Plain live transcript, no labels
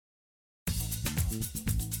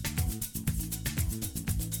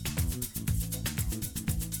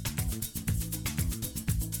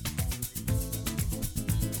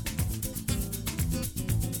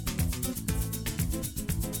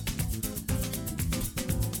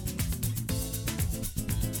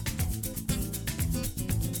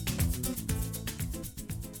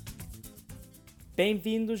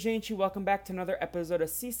Bem-vindo, gente. Welcome back to another episode of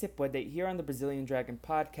Si Se Puede here on the Brazilian Dragon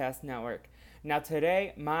Podcast Network. Now,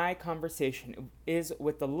 today, my conversation is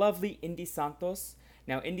with the lovely Indy Santos.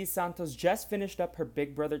 Now, Indy Santos just finished up her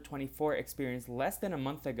Big Brother 24 experience less than a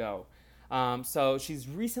month ago. So she's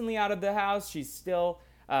recently out of the house. She's still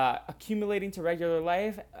accumulating to regular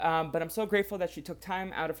life, but I'm so grateful that she took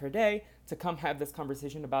time out of her day to come have this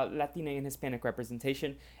conversation about Latina and Hispanic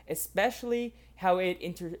representation, especially how it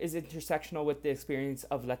is intersectional with the experience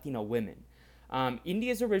of Latino women.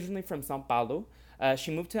 Indy is originally from Sao Paulo.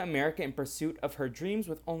 She moved to America in pursuit of her dreams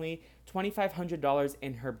with only $2,500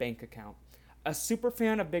 in her bank account. A super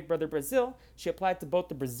fan of Big Brother Brazil, she applied to both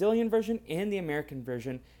the Brazilian version and the American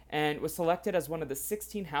version and was selected as one of the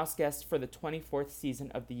 16 house guests for the 24th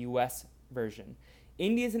season of the US version.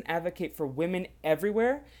 Indy is an advocate for women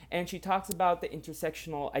everywhere, and she talks about the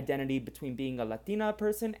intersectional identity between being a Latina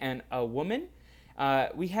person and a woman.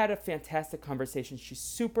 We had a fantastic conversation. She's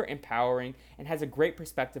super empowering and has a great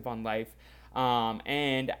perspective on life.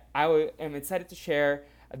 And am excited to share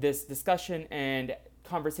this discussion and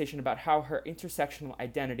conversation about how her intersectional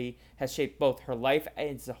identity has shaped both her life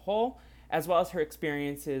as a whole, as well as her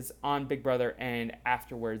experiences on Big Brother and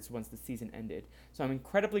afterwards once the season ended. So I'm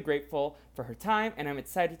incredibly grateful for her time, and I'm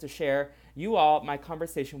excited to share you all my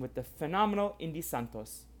conversation with the phenomenal Indy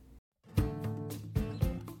Santos.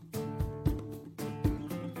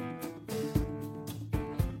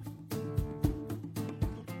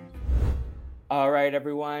 All right,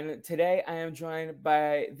 everyone. Today I am joined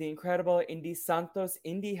by the incredible Indy Santos.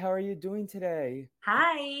 Indy, how are you doing today?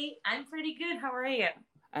 Hi, I'm pretty good. How are you?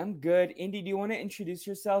 I'm good. Indy, do you want to introduce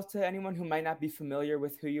yourself to anyone who might not be familiar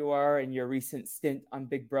with who you are and your recent stint on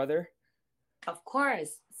Big Brother? Of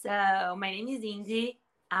course. So, my name is Indy.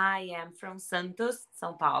 I am from Santos,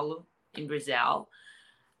 São Paulo, in Brazil.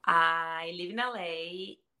 I live in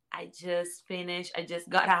LA. I just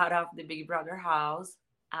got out of the Big Brother house.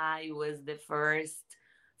 I was the first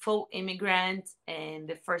full immigrant and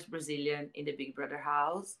the first Brazilian in the Big Brother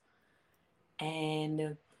house.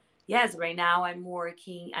 And yes, right now I'm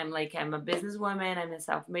working. I'm a businesswoman. I'm a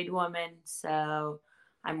self-made woman. So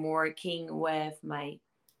I'm working with my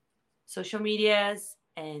social medias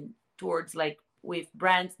and towards with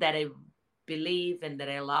brands that I believe and that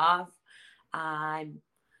I love. I'm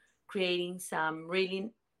creating some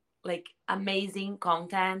really amazing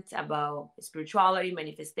content about spirituality,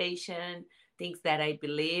 manifestation, things that I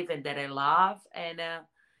believe and that I love. And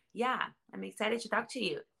yeah, I'm excited to talk to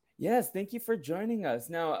you. Yes, thank you for joining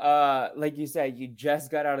us. Now, like you said, you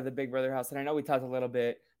just got out of the Big Brother house, and I know we talked a little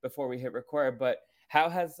bit before we hit record, but how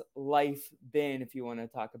has life been, if you want to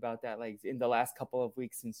talk about that, like in the last couple of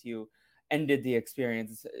weeks since you ended the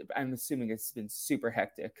experience? I'm assuming it's been super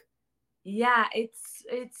hectic. Yeah, it's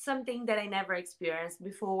something that I never experienced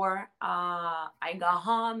before. I got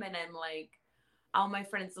home and I'm like, all my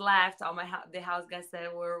friends left, the house guests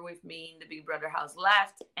that were with me in the Big Brother house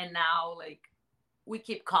left, and now we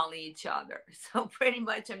keep calling each other. So pretty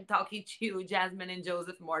much I'm talking to Jasmine and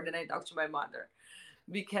Joseph more than I talk to my mother,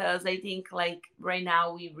 because I think right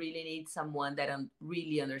now we really need someone that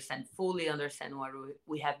really fully understand what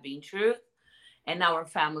we have been through, and our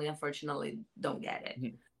family unfortunately don't get it.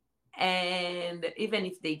 Mhm. And even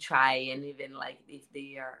if they try, and even if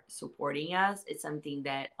they are supporting us, it's something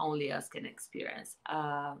that only us can experience.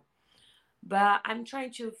 But I'm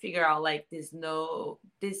trying to figure out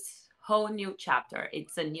this whole new chapter.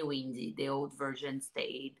 It's a new Indy. The old version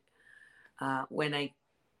stayed when I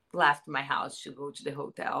left my house to go to the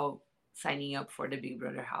hotel, signing up for the Big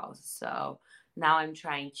Brother house. So now I'm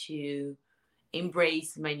trying to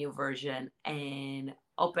embrace my new version and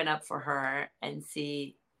open up for her and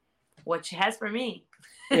see what she has for me.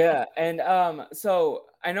 Yeah, and so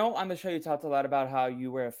I know on the show you talked a lot about how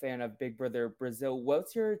you were a fan of Big Brother Brazil.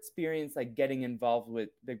 What's your experience like getting involved with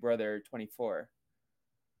Big Brother 24?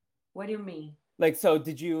 What do you mean? Like, so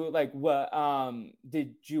did you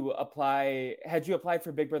did you apply? Had you applied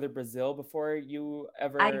for Big Brother Brazil before you I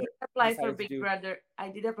ever did apply for decided to Big do? Brother. I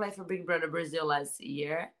did apply for Big Brother Brazil last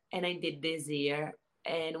year, and I did this year.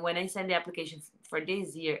 And when I sent the application for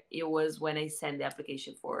this year, it was when I sent the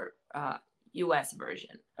application for US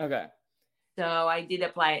version. Okay. So I did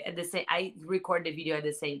apply at the same. I record the video at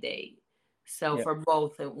the same day. So Yeah. for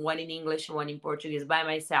both, one in English and one in Portuguese, by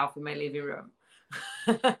myself in my living room.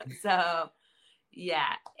 So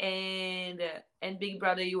Yeah, and Big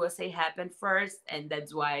Brother USA happened first, and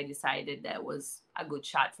that's why I decided that was a good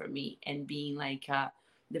shot for me. And being like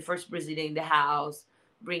the first Brazilian in the house,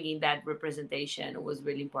 bringing that representation was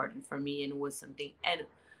really important for me, and was something. And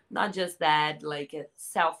not just that, like a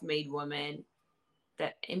self-made woman,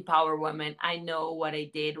 that empower women. I know what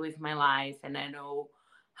I did with my life, and I know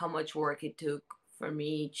how much work it took for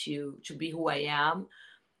me to be who I am.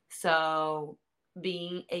 So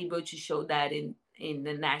being able to show that in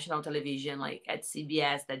the national television, like at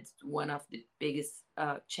CBS, that's one of the biggest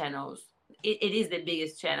channels. It is the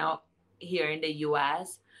biggest channel here in the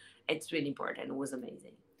US. It's really important. It was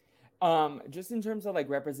amazing. Just in terms of like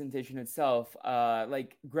representation itself,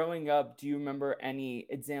 like growing up, do you remember any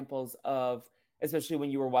examples of, especially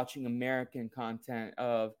when you were watching American content,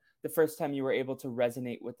 of the first time you were able to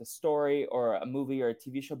resonate with a story or a movie or a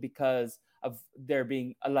TV show because of there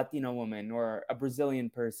being a Latino woman or a Brazilian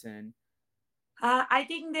person? I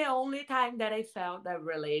think the only time that I felt that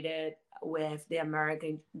related with the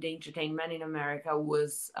entertainment in America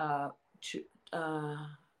was uh,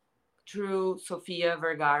 through Sofia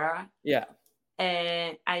Vergara. Yeah.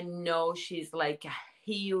 And I know she's like a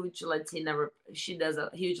huge She does a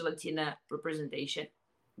huge Latina representation.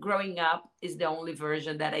 Growing up is the only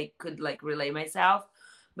version that I could like relay myself,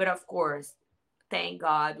 but of course, thank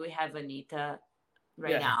God we have Anita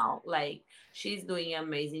right Yeah. now. Like she's doing an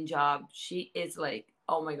amazing job. She is like,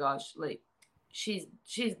 oh my gosh, like she's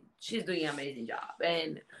doing an amazing job,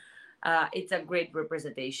 and it's a great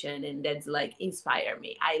representation, and that's like inspire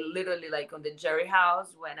me. I literally like on the jury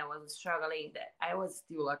house when I was struggling, that I was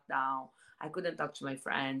still locked down. I couldn't talk to my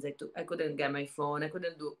friends. I couldn't get my phone. I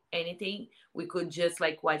couldn't do anything. We could just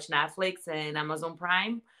like watch Netflix and Amazon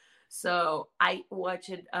Prime. So I watched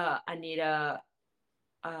Anita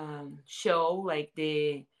show, like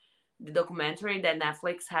the documentary that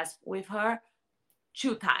Netflix has with her,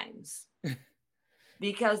 2 times,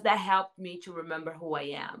 because that helped me to remember who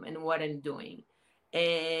I am and what I'm doing,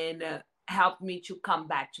 and helped me to come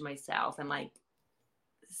back to myself and like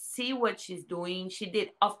see what she's doing. She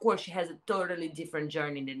did, of course, she has a totally different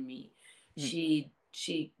journey than me. Mhm.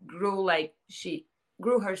 She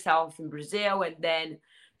grew herself in Brazil, and then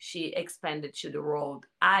she expanded to the world.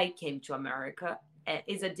 I came to America.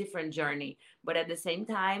 It's a different journey, but at the same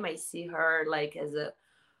time, I see her like as a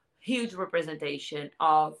huge representation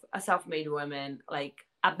of a self-made woman, like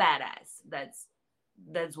a badass.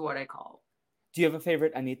 That's what I call. Do you have a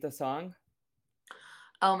favorite Anita song?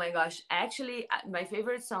 Oh my gosh, actually my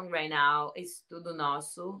favorite song right now is Tudo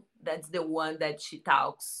Nosso. That's the one that she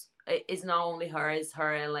talks. It's not only her, it's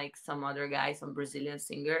her and like some other guy, some Brazilian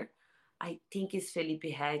singer. I think it's Felipe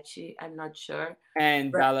Rett, I'm not sure.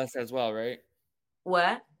 And But Dallas as well, right?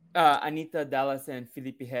 what? Anita, Dallas, and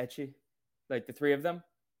Felipe Hechi, like the three of them.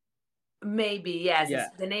 Maybe yes. Yeah.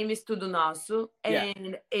 The name is Tudo Nosso, Yeah.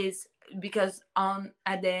 and is because on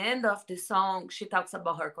at the end of the song she talks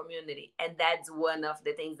about her community, and that's one of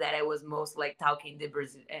the things that I was most like talking the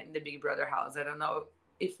Brazil in the Big Brother house. I don't know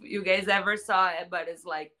if you guys ever saw it, but it's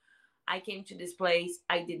like I came to this place,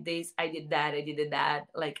 I did this, I did that, I did that.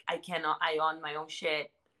 Like I own my own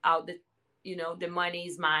shit. Out the the money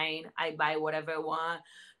is mine. I buy whatever I want.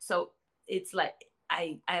 So it's like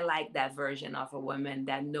I like that version of a woman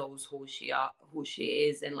that knows who she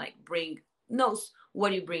is, and like bring knows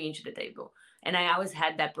what you bring into the table. And I always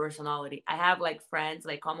had that personality. I have like friends,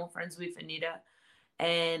 like common friends with Anita,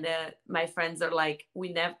 and my friends are like,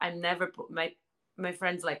 I'm never put my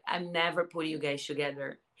friends like, I'm never putting you guys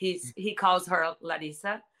together. He calls her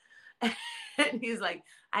Larissa, and he's like,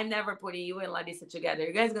 I'm never putting you and Larissa together.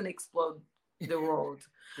 You guys gonna explode the world.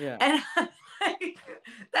 Yeah. And I'm like,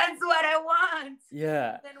 that's what I want.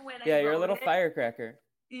 Yeah. Even when I Yeah, you're a little voted, firecracker.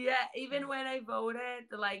 yeah, even when I voted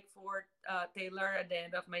like for Taylor at the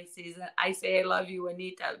end of my season, I say I love you,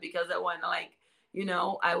 Anita, because I want to like,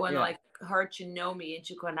 I want to Yeah. like her to know me and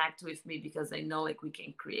to connect with me, because I know like we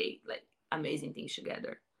can create like amazing things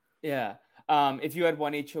together. Yeah. If you had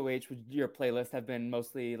one HOH, would your playlist have been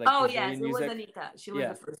mostly like Oh yes, Brazilian it was music? Anita. She was the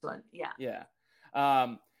Yeah. first one. Yeah. Yeah.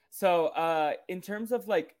 In terms of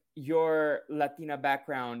like your Latina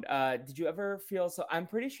background, did you ever feel so? I'm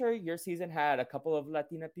pretty sure your season had a couple of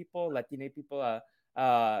Latina people,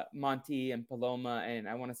 Monty and Paloma, and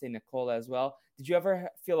I want to say Nicola as well. Did you ever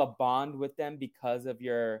feel a bond with them because of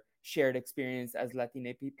your shared experience as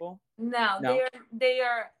Latina people? No, No.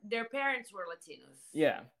 their parents were Latinos.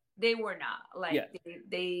 Yeah. They were not Yeah. like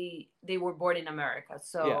they were born in America, Yeah.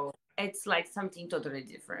 so it's like something totally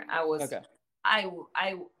different. Okay. I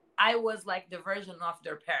I was like the version of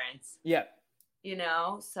their parents, Yeah.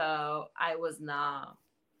 so I was not.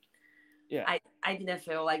 Yeah. I didn't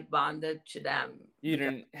feel like bonded to them You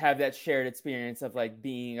because didn't have that shared experience of like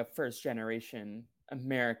being a first generation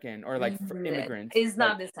American or like immigrant. it's Like,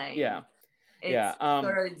 not the yeah, same. yeah, It's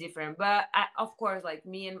totally different. But of course, like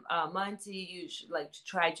me and Monty, you should like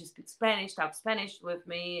try to speak Spanish, talk Spanish with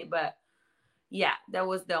me. But yeah, that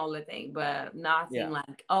was the only thing. But nothing yeah,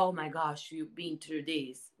 like, oh my gosh, you've been through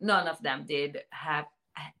this. None of them did have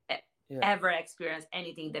e- yeah, ever experienced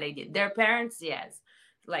anything that I did. Their parents, yes.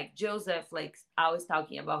 Like Joseph, like I was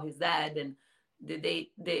talking about his dad and they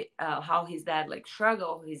how his dad like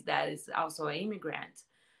struggled. His dad is also an immigrant.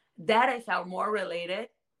 That I felt more related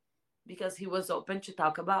because he was open to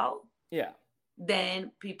talk about yeah.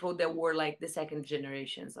 than people that were like the second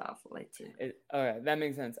generations of Latino. Okay, that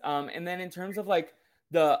makes sense. And then in terms of like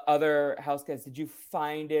the other house guests, did you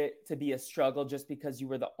find it to be a struggle just because you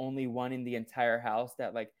were the only one in the entire house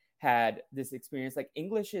that like had this experience? Like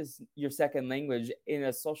English is your second language in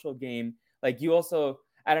a social game. Like you also,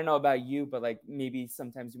 I don't know about you, but like maybe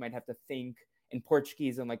sometimes you might have to think in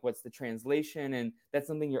Portuguese and like what's the translation, and that's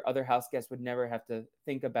something your other house guests would never have to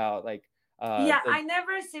think about. Like Yeah, the I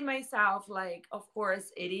never see myself like, of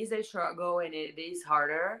course, it is a struggle and it is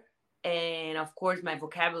harder. And of course, my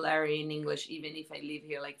vocabulary in English, even if I live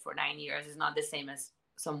here like for 9 years, is not the same as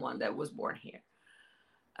someone that was born here.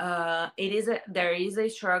 There is a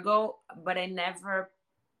struggle, but I never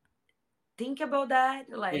think about that.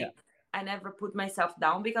 yeah, Like, I never put myself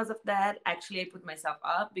down because of that. Actually, I put myself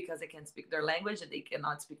up because I can speak their language and they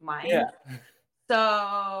cannot speak mine. yeah,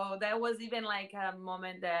 So that was even like a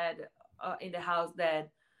moment that in the house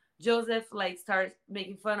that Joseph like starts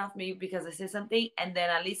making fun of me because I said something, and then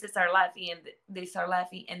Alisa started laughing, and they start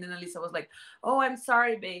laughing, and then Alisa was like, "Oh, I'm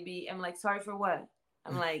sorry, baby." I'm like, "Sorry for what?"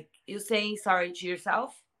 I'm like, "You saying sorry to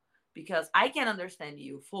yourself because I can understand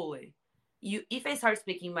you fully. You, if I start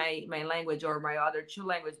speaking my language or my other two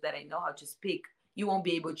languages that I know how to speak, you won't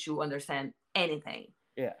be able to understand anything."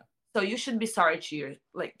 yeah, So you should be sorry to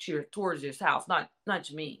towards yourself, not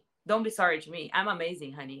to me. Don't be sorry to me. I'm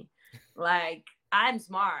amazing, honey. Like I'm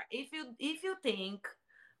smart. If you think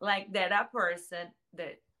like that a person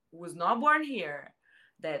that was not born here,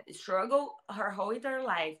 that struggled her whole entire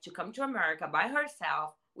life to come to America by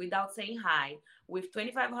herself without saying hi, with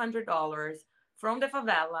 $2,500 from the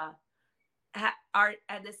favela, are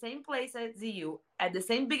at the same place as you, at the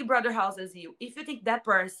same Big Brother house as you. If you think that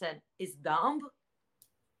person is dumb,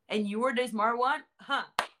 and you were the smart one, huh?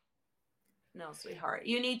 No, sweetheart.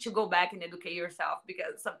 You need to go back and educate yourself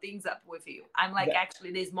because something's up with you. I'm like that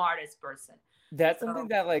actually the smartest person. that's something So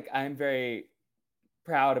that like I'm very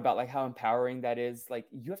proud about, like how empowering that is. Like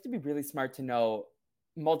you have to be really smart to know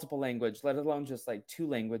multiple language, let alone just like two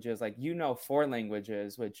languages. Like you know four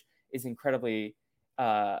languages, which is incredibly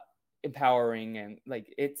uh empowering. And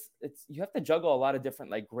like it's you have to juggle a lot of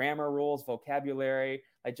different like grammar rules, vocabulary,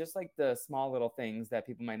 like just like the small little things that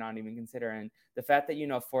people might not even consider. And the fact that you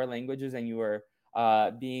know four languages and you were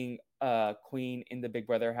being a queen in the Big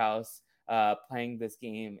Brother house, playing this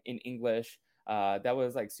game in English, that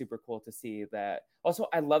was like super cool to see. That also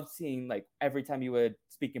I loved seeing like every time you would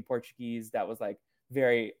speak in Portuguese, that was like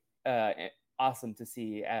very awesome to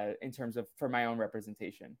see, in terms of for my own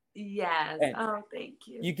representation. yes. And Oh, thank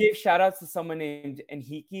you. you gave shout outs to someone named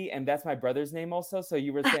Enhiki, and that's my brother's name also. So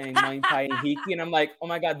you were saying Muay Thai Enhiki, and I'm like, oh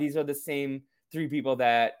my god, these are the same three people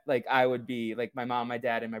that like I would be, like my mom, my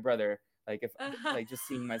dad, and my brother. Like if like just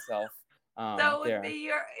seeing myself That would there. be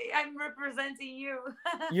your. I'm representing you.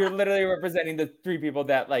 You're literally representing the three people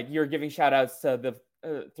that like you're giving shout outs to,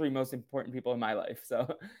 the three most important people in my life.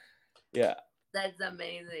 So yeah, That's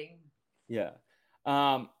amazing. yeah.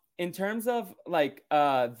 In terms of like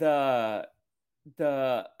the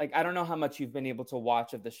like, I don't know how much you've been able to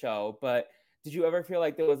watch of the show, but did you ever feel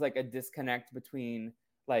like there was like a disconnect between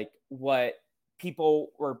like what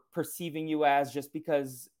people were perceiving you as, just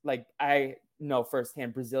because like I know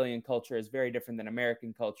firsthand Brazilian culture is very different than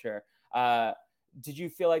American culture. Did you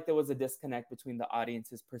feel like there was a disconnect between the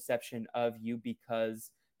audience's perception of you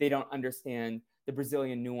because they don't understand the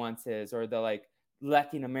Brazilian nuances or the like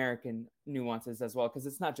Latin American nuances as well? Because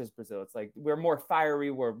it's not just Brazil. It's like we're more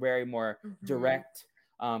fiery, we're very more Mhm. direct,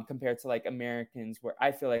 compared to like Americans, where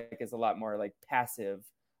I feel like is a lot more like passive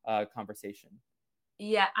conversation.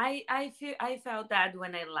 Yeah, I felt that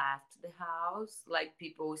when I left the house, like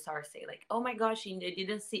people start saying like, "Oh my gosh, India,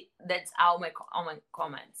 didn't see." That's all my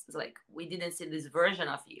comments. It's like we didn't see this version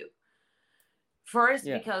of you. First,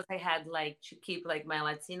 Yeah, because I had like to keep like my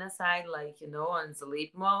Latina side, like on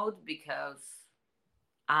sleep mode because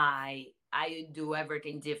I do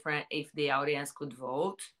everything different if the audience could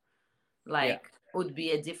vote. yeah, Like would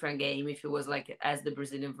be a different game if it was like as the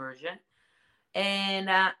Brazilian version. And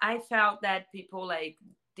I felt that people like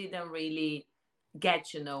didn't really get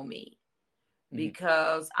to know me Hmm.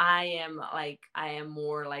 because I am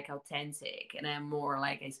more like authentic, and I'm more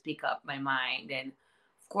like I speak up my mind. And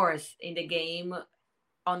of course in the game,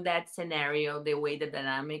 on that scenario, the way the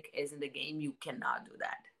dynamic is in the game, you cannot do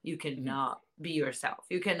that. You Hmm. cannot be yourself.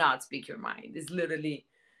 You cannot speak your mind. It's literally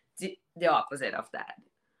the opposite of that.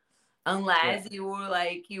 Yeah. Unless you were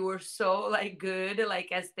like you were so like good,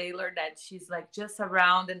 like as Taylor, that she's like just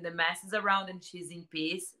around and the mess is around and she's in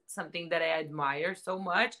peace, something that I admire so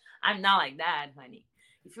much. I'm not like that, honey.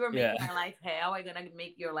 If you're Yeah. making my life hell, I'm gonna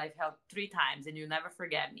make your life hell 3 times and you never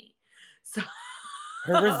forget me. So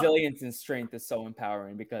Her resilience and strength is so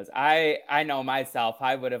empowering because I know myself,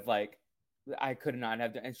 I would have like I could not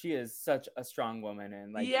have done, and she is such a strong woman,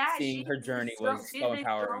 and like yeah, seeing she's her the journey strong, was she's so the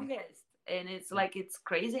empowering. strongest. And it's Yeah. like it's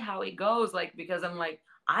crazy how it goes, like because I'm like,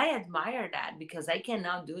 I admire that because I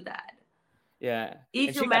cannot do that. Yeah. If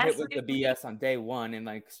And you she got hit mess with the with BS on day one and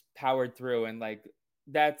like powered through, and like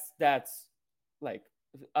that's like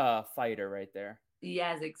a fighter right there.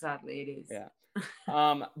 yes, exactly, it is. Yeah.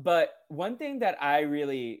 But one thing that I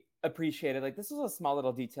really appreciated, like this was a small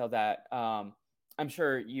little detail that I'm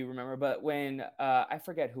sure you remember, but when I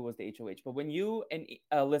forget who was the HOH, but when you and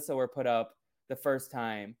Alyssa were put up the first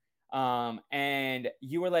time, and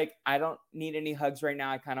you were like, I don't need any hugs right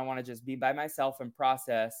now. I kind of want to just be by myself and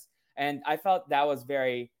process. And I felt that was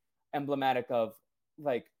very emblematic of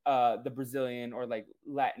like the Brazilian or like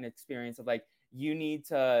Latin experience of like you need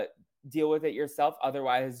to deal with it yourself,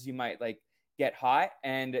 otherwise you might like get hot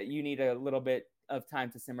and you need a little bit of time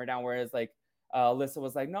to simmer down. Whereas like Alyssa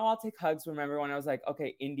was like, no, I'll take hugs from everyone. I was like,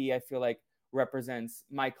 okay, Indy, I feel like represents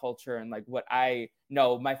my culture and like what I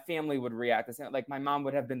know my family would react the same. Like my mom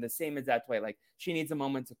would have been the same exact way. Like she needs a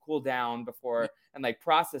moment to cool down before and like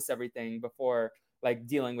process everything before like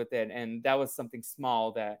dealing with it. And that was something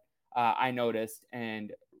small that I noticed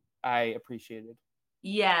and I appreciated.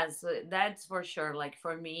 Yes, that's for sure. Like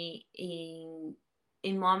for me,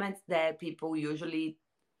 in moments that people usually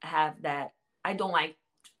have that, I don't like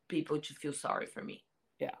people to feel sorry for me,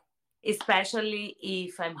 Yeah. especially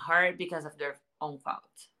if I'm hurt because of their own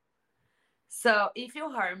fault. So if you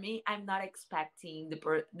hurt me, I'm not expecting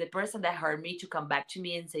the person that hurt me to come back to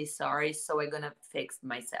me and say sorry. So I'm gonna fix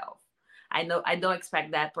myself. I know I don't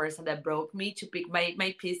expect that person that broke me to pick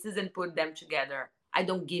my pieces and put them together. I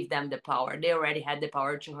don't give them the power. They already had the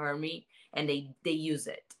power to hurt me, and they use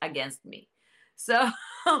it against me. So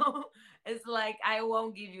it's like I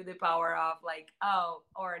won't give you the power of like, oh,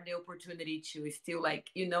 or the opportunity to still like,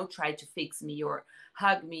 try to fix me or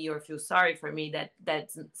hug me or feel sorry for me.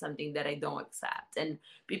 That's something that I don't accept. And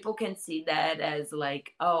people can see that as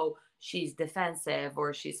like, oh, she's defensive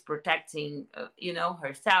or she's protecting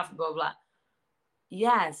herself, blah blah.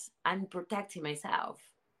 Yes, I'm protecting myself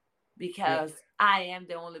Yeah. because I am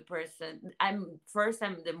the only person. I'm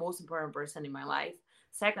the most important person in my life.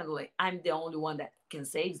 Secondly, I'm the only one that can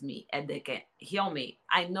save me and that can heal me.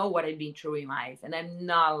 I know what I've been through in life, and I'm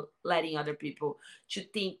not letting other people to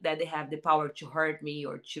think that they have the power to hurt me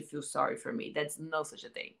or to feel sorry for me. That's no such a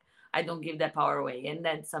thing. I don't give that power away, and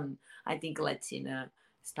that's some, I think, Latina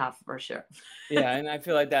stuff for sure. Yeah, and I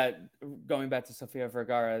feel like that going back to Sofia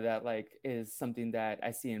Vergara, that like is something that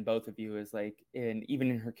I see in both of you is like in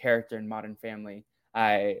even in her character in Modern Family,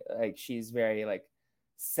 I like she's very like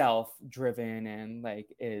self-driven and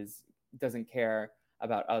like is doesn't care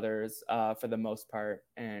about others for the most part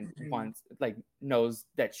and wants like knows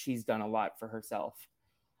that she's done a lot for herself.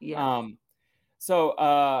 Yes. Um so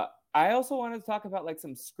I also wanted to talk about like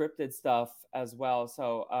some scripted stuff as well.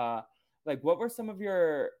 So like what were some of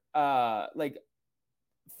your like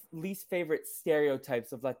least favorite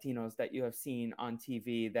stereotypes of Latinos that you have seen on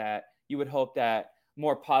TV that you would hope that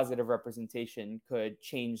more positive representation could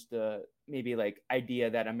change the maybe like idea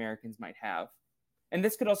that Americans might have? And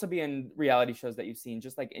this could also be in reality shows that you've seen,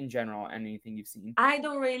 just like in general, anything you've seen. I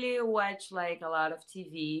don't really watch like a lot of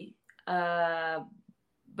TV,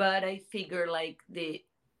 but I figure like the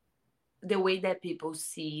way that people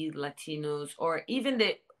see Latinos, or even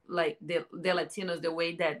the Latinos, the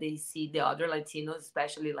way that they see the other Latinos,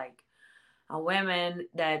 especially like a woman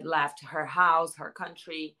that left her house, her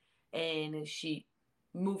country, and she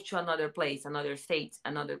moved to another place, another state,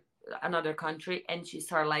 another country, and she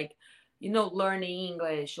started like, learning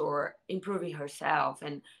English or improving herself,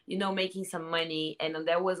 and making some money. And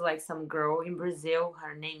there was like some girl in Brazil.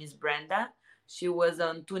 Her name is Brenda. She was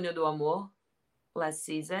on Túnel do Amor last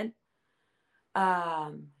season.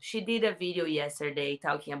 She did a video yesterday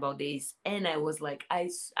talking about this, and I was like, I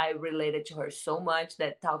related to her so much,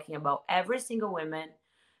 that talking about every single woman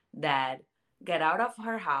that get out of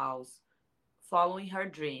her house, following her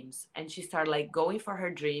dreams and she started like going for her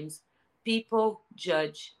dreams, people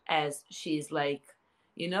judge as she's like,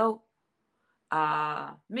 you know,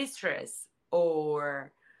 mistress,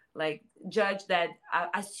 or like judge that,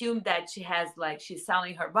 assume that she has like she's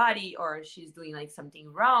selling her body or she's doing like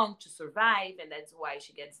something wrong to survive, and that's why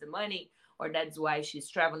she gets the money, or that's why she's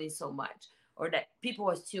traveling so much, or that people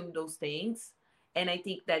assume those things. And I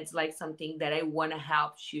think that's like something that I want to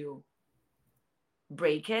help you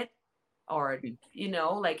break it, or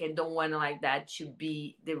like I don't want to like that to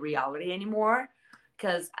be the reality anymore,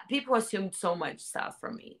 because people assumed so much stuff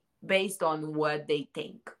from me based on what they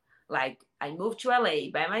think. Like, I moved to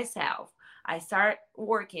LA by myself, I start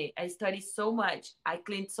working, I study so much, I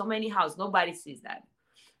cleaned so many houses, nobody sees that.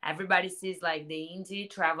 Everybody sees like the indie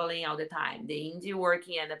traveling all the time, the indie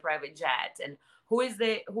working at a private jet, and who is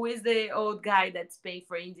the old guy that's paying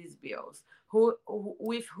for indie's bills,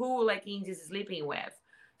 with who like indie's sleeping with.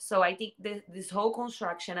 So I think this whole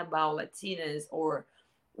construction about Latinas or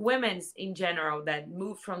women's in general that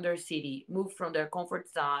move from their city, move from their comfort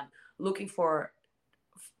zone, looking for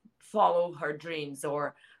follow her dreams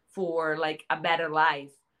or for like a better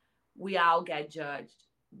life, we all get judged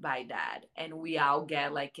by that, and we all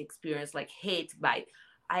get like experience like hate by.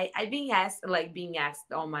 I being asked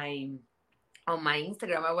on my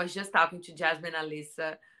Instagram. I was just talking to Jasmine and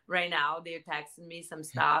Alyssa right now. They're texting me some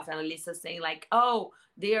stuff, and Alyssa saying like, "Oh,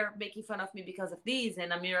 they're making fun of me because of this,"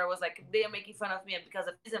 and Amira was like, "They're making fun of me because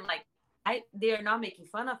of this." I'm like, they are not making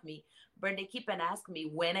fun of me, but they keep and ask me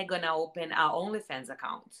when I gonna open our OnlyFans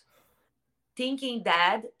account, thinking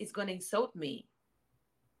that it's gonna insult me.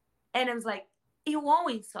 And I was like, "You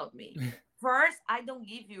won't insult me. First, I don't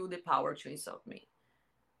give you the power to insult me.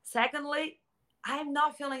 Secondly, I'm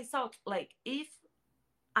not feeling insulted. Like, if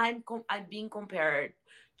I'm being compared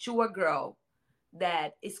to a girl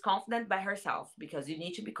that is confident by herself, because you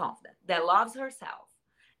need to be confident, that loves herself,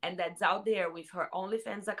 and that's out there with her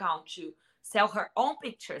OnlyFans account to sell her own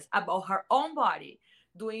pictures about her own body,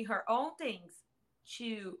 doing her own things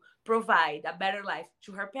to provide a better life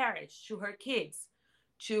to her parents, to her kids,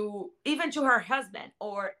 to even to her husband,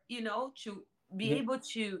 or to be Yeah. able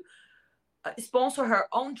to sponsor her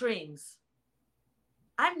own dreams.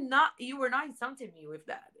 You were not insulting me with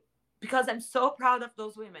that, because I'm so proud of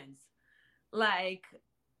those women. Like,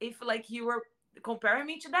 if like you were comparing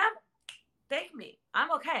me to them, take me.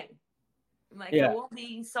 I'm okay. Like, I Yeah. won't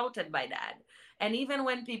be insulted by that. And even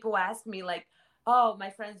when people ask me like, oh, my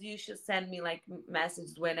friends used to send me like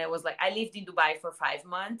messages when I was like, I lived in Dubai for 5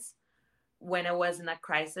 months. When I was in a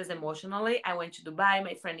crisis emotionally, I went to Dubai.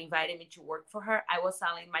 My friend invited me to work for her. I was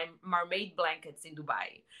selling my mermaid blankets in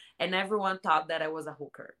Dubai, and everyone thought that I was a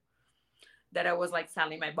hooker, that I was like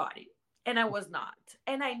selling my body. And I was not.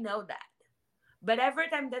 And I know that. But every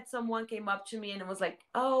time that someone came up to me and was like,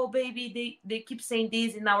 oh, baby, they keep saying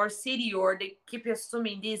this in our city, or they keep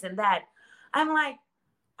assuming this and that, I'm like,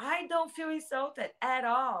 I don't feel insulted at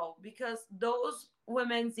all, because those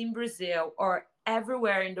women in Brazil or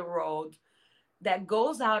everywhere in the world that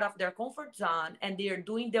goes out of their comfort zone and they are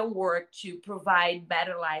doing their work to provide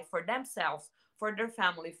better life for themselves, for their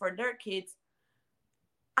family, for their kids.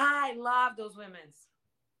 I love those women.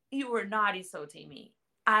 You were not insulting me.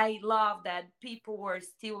 I love that people were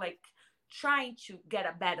still like trying to get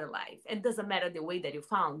a better life. And doesn't matter the way that you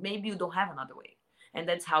found. Maybe you don't have another way. And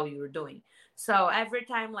that's how you were doing. So every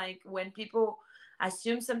time, like when people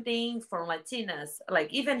assume something from Latinas,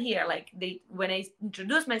 like even here, like when I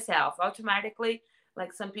introduce myself, automatically,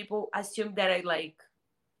 like some people assume that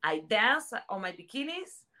I dance on my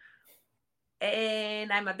bikinis,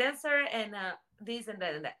 and I'm a dancer, and this and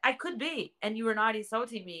that and that. I could be, and you were not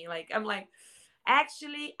insulting me. Like, I'm like,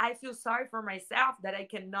 actually, I feel sorry for myself that I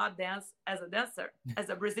cannot dance as a dancer, as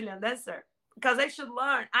a Brazilian dancer, because I should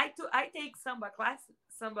learn. I take samba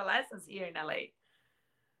lessons here in LA.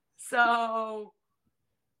 So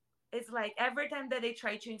it's like every time that they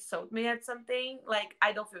try to insult me at something, like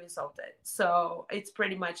I don't feel insulted. So it's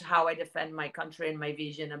pretty much how I defend my country and my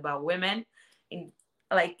vision about women, in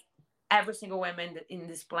like every single woman in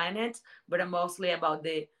this planet, but I'm mostly about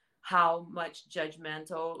the how much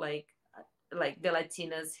judgmental like the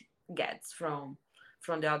Latinas gets from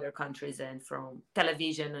the other countries and from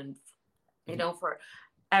television, and for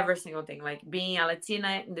every single thing. Like being a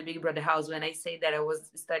Latina in the Big Brother house, when I say that I was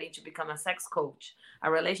studying to become a sex coach,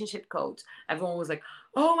 a relationship coach, everyone was like,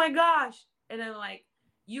 "Oh my gosh!" And I'm like,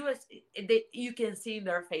 you can see in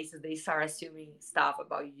their faces they start assuming stuff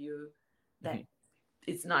about you that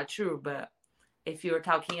it's not true. But if you're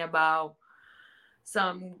talking about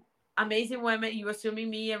some amazing women, you assuming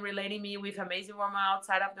me and relating me with amazing women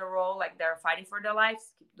outside of the role, like they're fighting for their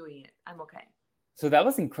lives, keep doing it. I'm okay. So that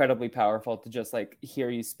was incredibly powerful to just like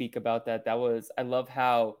hear you speak about that. That was I love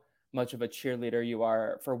how much of a cheerleader you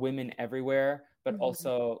are for women everywhere, but Mhm.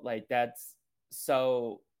 also like that's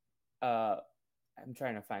so uh I'm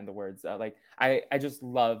trying to find the words. Like I just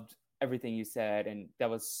loved everything you said, and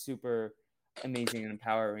that was super amazing and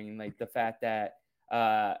empowering. Like the fact that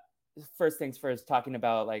uh, first things first, talking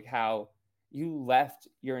about like how you left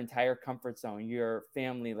your entire comfort zone, your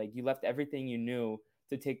family, like you left everything you knew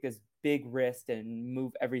to take this big risk and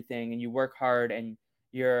move everything, and you work hard and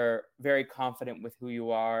you're very confident with who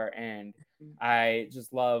you are. And I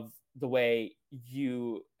just love the way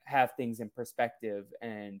you have things in perspective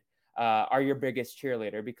and are your biggest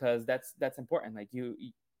cheerleader, because that's important. Like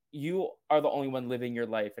you are the only one living your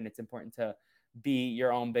life, and it's important to be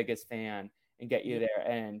your own biggest fan and get you Yeah. there.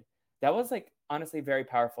 And that was like honestly very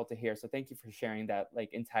powerful to hear. So thank you for sharing that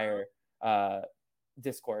like entire uh,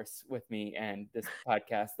 discourse with me and this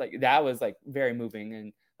podcast. Like that was like very moving,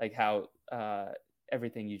 and like how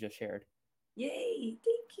everything you just shared. Yay!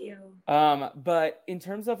 Thank you. But in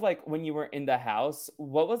terms of like when you were in the house,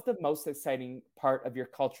 what was the most exciting part of your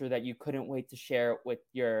culture that you couldn't wait to share with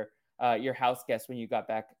your house guests when you got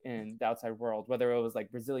back in the outside world? Whether it was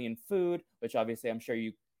like Brazilian food, which obviously I'm sure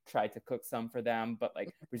you tried to cook some for them, but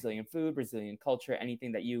like Brazilian food, Brazilian culture,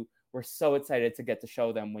 anything that you were so excited to get to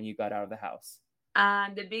show them when you got out of the house.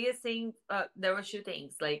 And the biggest thing, there were two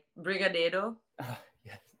things, like brigadeiro.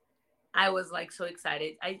 Yes, I was like so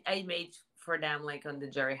excited. I made for them like on the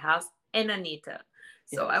Jerry house and Anita.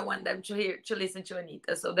 So I yes. want them to listen to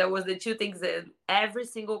Anita. So there was the two things that every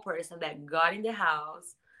single person that got in the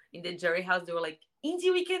house, in the Jerry house, they were like, Indy,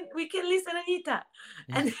 we can listen Anita.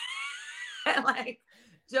 And, and like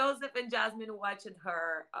Joseph and Jasmine watched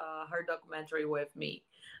her documentary with me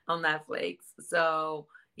on Netflix. So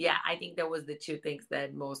yeah, I think that was the two things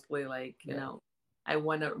that mostly like, Yeah. I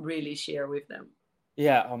wanna really share with them.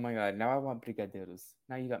 Yeah. Oh my God. Now I want brigadeiros.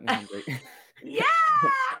 Now you got me hungry. Yeah.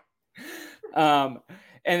 um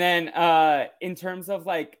and then in terms of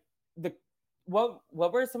like the what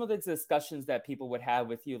were some of the discussions that people would have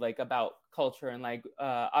with you like about culture and like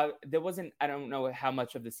there wasn't, I don't know how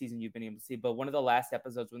much of the season you've been able to see, but one of the last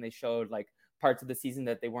episodes when they showed like parts of the season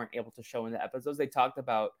that they weren't able to show in the episodes, they talked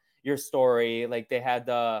about your story. Like they had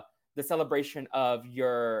the celebration of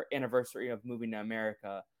your anniversary of moving to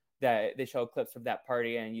America, that they showed clips of that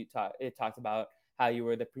party, and it talked about how you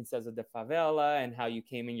were the princesa de favela and how you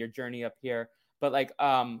came in your journey up here. But like,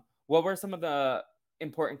 what were some of the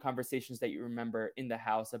important conversations that you remember in the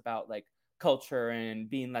house about like culture and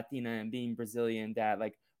being Latina and being Brazilian that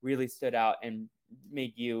like really stood out and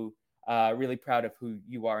made you really proud of who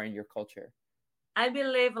you are in your culture? I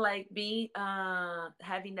believe like being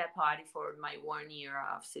having that party for my 1 year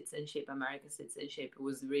of citizenship, American citizenship,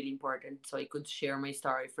 was really important. So I could share my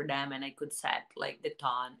story for them, and I could set like the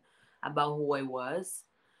tone about who I was.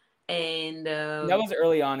 And And that was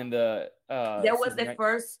early on in the that was season, the right?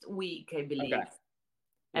 first week, I Okay. believe.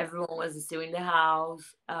 Yeah. Everyone was still in the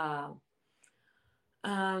house.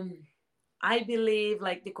 Um, I believe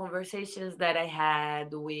like the conversations that I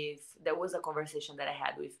had with, there was a conversation that I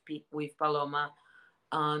had with with Paloma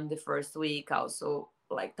on the first week, also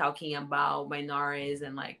like talking about minorities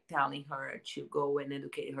and like telling her to go and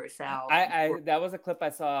educate herself. I that was a clip I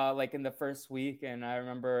saw like in the first week, and I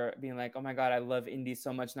remember being like, "Oh my God, I love Indy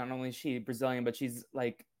so much. Not only is she Brazilian, but she's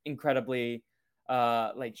like incredibly,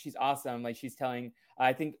 like she's awesome. Like she's telling.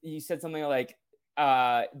 I think you said something like,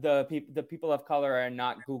 the people of color are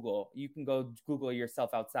not Google. You can go Google yourself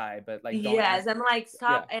outside, but like don't ask." Yes, I'm like Yeah,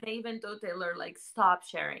 stop, and I even told Taylor like stop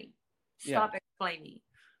sharing, yeah, stop explaining.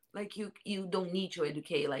 Like you don't need to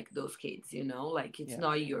educate like those kids, like it's yeah.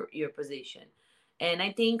 not your position. And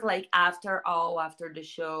I think like after the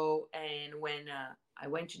show, and when I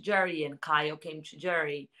went to Jerry and Kyle came to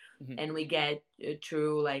Jerry, Mhm. and we get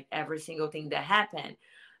through like every single thing that happened.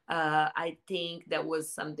 I think that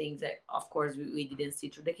was something that, of course, we didn't see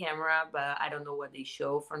through the camera, but I don't know what they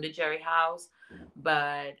show from the Jerry house.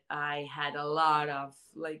 But I had a lot of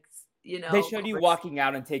like, They showed you conversation. walking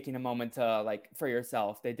out and taking a moment to like for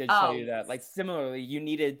yourself. They did show Oh you that. Like yes, similarly,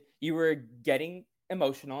 you were getting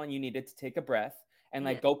emotional and you needed to take a breath and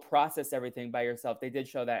like yeah, go process everything by yourself. They did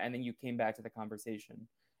show that, and then you came back to the conversation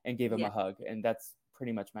and gave him yeah, a hug, and that's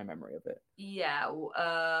pretty much my memory of it. yeah.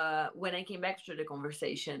 When I came back to the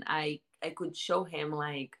conversation, I could show him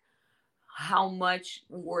like how much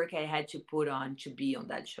work I had to put on to be on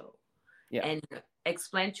that show, Yeah, and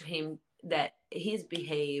explain to him that his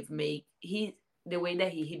behave make he the way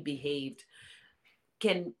that he behaved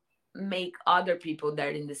can make other people that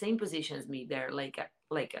are in the same position as me, they're like a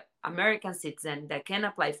American citizen that can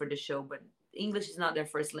apply for the show, but English is not their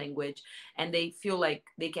first language, and they feel like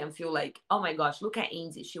they can feel like, oh my gosh, look at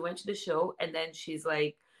Indy. She went to the show and then she's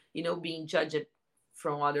like, being judged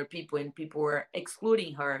from other people, and people were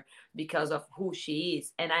excluding her because of who she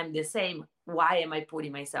is. And I'm the same. Why am I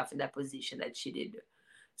putting myself in that position that she did?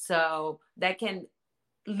 So that can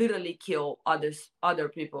literally kill other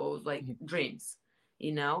people's like Mhm. dreams,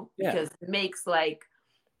 Yeah. because it makes like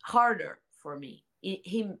harder for me.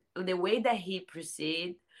 The way that he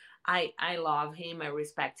proceed, I love him, I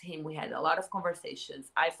respect him. We had a lot of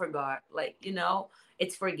conversations. I forgot, like,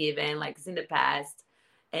 it's forgiven, like it's in the past,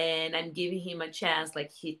 and I'm giving him a chance.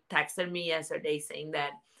 Like, he texted me yesterday saying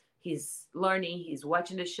that he's learning, he's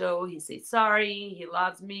watching the show, he said sorry, he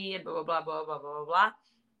loves me, and blah blah blah blah blah blah blah.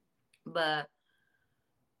 But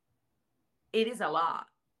it is a lot.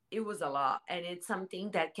 It was a lot, and it's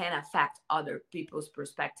something that can affect other people's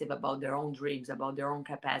perspective about their own dreams, about their own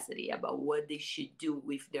capacity, about what they should do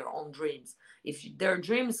with their own dreams. If their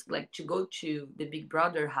dreams like to go to the Big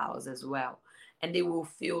Brother house as well, and they will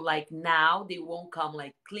feel like now they won't come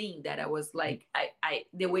like clean, that I was Mhm. like, I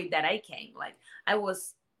the way that I came, like I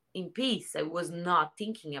was in peace, I was not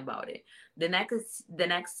thinking about it. The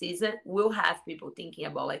next season will have people thinking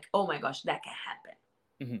about, like, oh my gosh, that can happen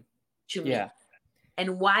Mhm. to me, Yeah.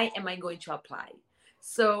 and why am I going to apply?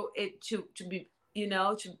 So it to be,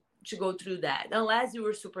 to go through that. Unless you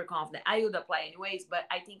were super confident, I would apply anyways. But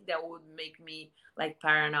I think that would make me like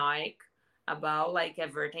paranoid about like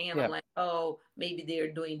everything, and I'm Yeah. like, oh, maybe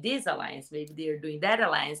they're doing this alliance, maybe they're doing that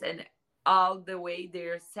alliance, and all the way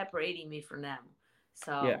they're separating me from them.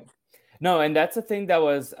 Yeah. So No, and that's a thing that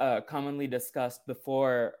was commonly discussed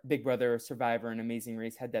before Big Brother, Survivor, and Amazing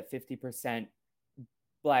Race had that 50%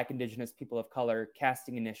 Black, Indigenous, people of color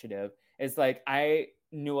casting initiative. It's like I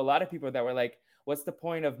knew a lot of people that were like, what's the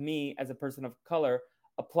point of me as a person of color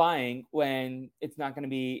applying when it's not going to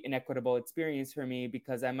be an equitable experience for me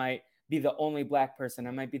because I might be the only Black person,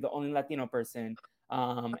 I might be the only Latino person.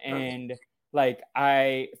 And like,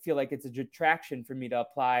 I feel like it's a detraction for me to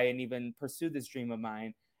apply and even pursue this dream of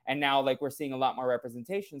mine. And now, like, we're seeing a lot more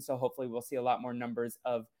representation. So hopefully, we'll see a lot more numbers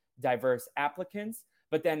of diverse applicants.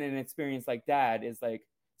 But then an experience like that is like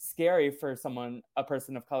scary for someone, a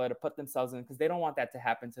person of color, to put themselves in because they don't want that to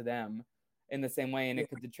happen to them in the same way, and yeah, it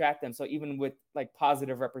could detract them. So even with like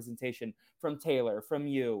positive representation from Taylor, from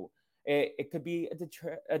you, it could be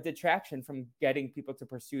a detraction from getting people to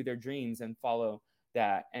pursue their dreams and follow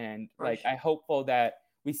that. And for like, sure. I hopeful that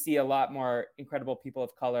we see a lot more incredible people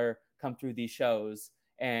of color come through these shows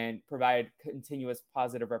and provide continuous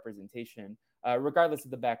positive representation, regardless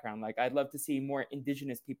of the background. Like, I'd love to see more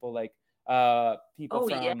indigenous people, like people Oh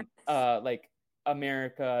yes. from like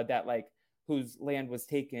America that like whose land was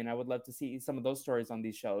taken. I would love to see some of those stories on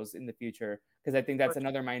these shows in the future because I think that's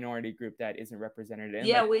another minority group that isn't represented. And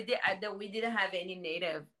Yeah, like, we didn't have any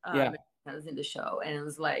native yeah, Americans in the show, and it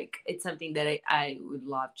was like it's something that I would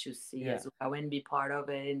love to see yeah, as well and be part of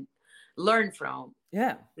it and learn from.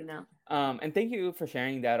 yeah. You know. And thank you for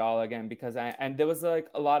sharing that all again because and there was like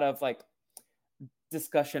a lot of like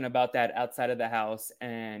discussion about that outside of the house,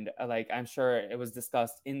 and like I'm sure it was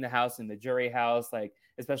discussed in the house, in the jury house, like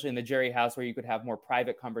especially in the jury house where you could have more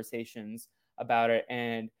private conversations about it.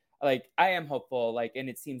 And like I am hopeful, like, and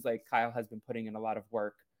it seems like Kyle has been putting in a lot of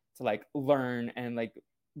work to like learn and like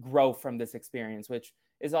grow from this experience, which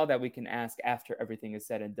is all that we can ask after everything is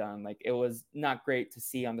said and done. Like, it was not great to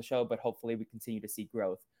see on the show, but hopefully we continue to see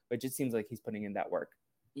growth, which it seems like he's putting in that work.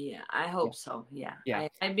 Yeah, I Yeah, hope so. Yeah, yeah,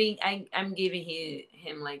 I'm giving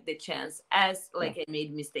him like the chance, as yeah, like I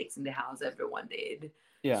made mistakes in the house. Everyone did.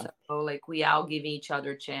 yeah. So like we all giving each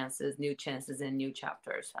other chances and new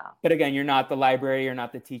chapters. So. But again, you're not the library, you're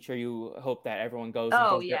not the teacher. You hope that everyone goes and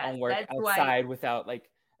Oh does their yes, own work that's why. outside without like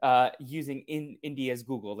using India's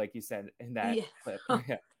Google, like you said in that Yeah. clip.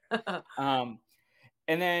 Yeah. Um,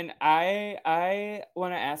 and then I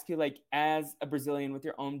want to ask you, like, as a Brazilian with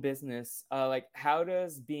your own business, like, how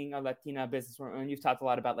does being a Latina businesswoman? And you've talked a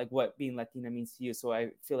lot about like what being Latina means to you, so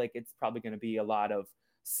I feel like it's probably going to be a lot of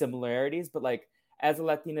similarities. But like, as a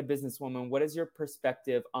Latina businesswoman, what is your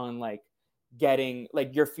perspective on like getting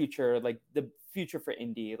like your future, like the future for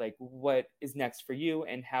Indy? Like, what is next for you,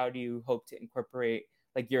 and how do you hope to incorporate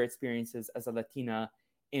like your experiences as a Latina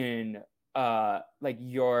in like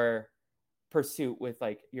your pursuit with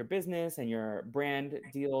like your business and your brand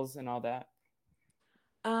deals and all that?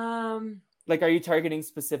 um, Like, are you targeting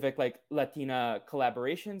specific like Latina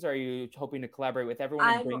collaborations, or are you hoping to collaborate with everyone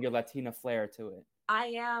and I'm bring your Latina flair to it? I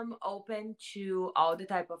am open to all the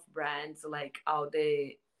type of brands, like all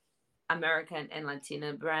the American and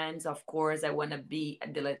Latina brands. Of course, I want to be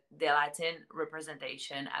the Latin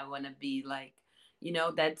representation. I want to be like,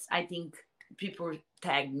 that's, I think people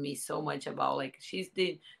tagged me so much about like she's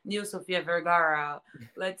the new Sofia Vergara.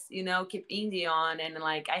 Let's keep Indy on, and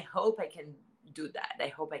like I hope I can do that. I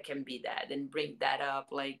hope I can be that and bring that up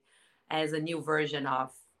like as a new version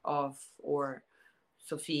of or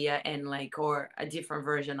Sophia and like or a different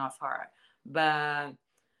version of her. But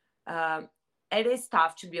um, it is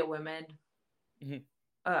tough to be a woman, Mhm.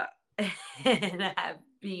 uh, and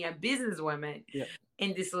being a businesswoman Yeah.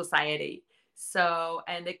 in this society. So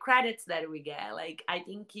and the credits that we get, like I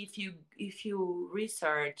think if you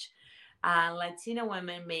research, Latina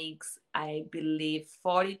women makes I believe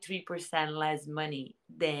 43% less money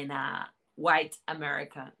than a white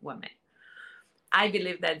American woman. I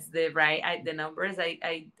believe that's the numbers.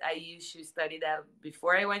 I used to study that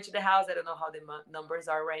before I went to the house. I don't know how the numbers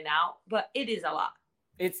are right now, but it is a lot.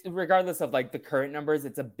 It's regardless of like the current numbers,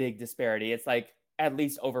 it's a big disparity. It's like at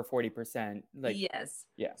least over 40%. Like, Yes.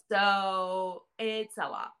 yeah. So it's a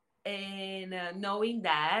lot. And knowing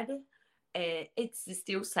that, it's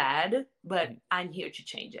still sad, but Mhm. I'm here to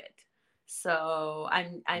change it. So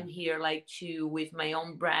I'm Yeah. here like to with my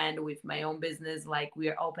own brand, with my own business. Like we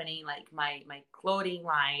are opening like my clothing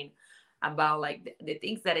line about like the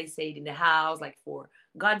things that I said in the house, like for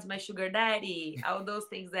God's my sugar daddy, all those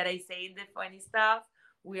things that I say, the funny stuff.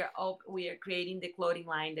 We are creating the clothing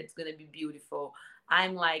line that's gonna be beautiful.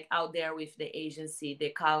 I'm like out there with the agency,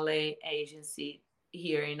 the Kale agency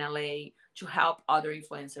here in LA to help other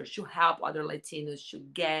influencers, to help other Latinos to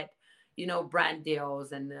get, brand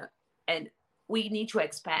deals and we need to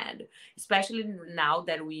expand, especially now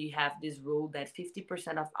that we have this rule that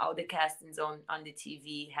 50% of all the castings on the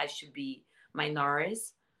TV has to be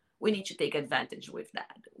minorities. We need to take advantage with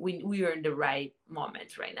that. We are in the right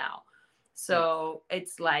moment right now. Yeah. So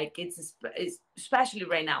it's like it's especially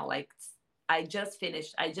right now like I just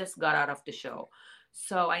finished. I just got out of the show.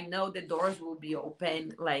 So I know the doors will be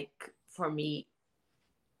open like for me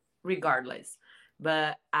regardless.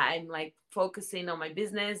 But I'm like focusing on my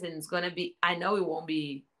business and it's going to be I know it won't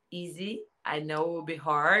be easy. I know it will be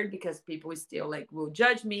hard because people still like will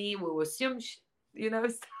judge me, will assume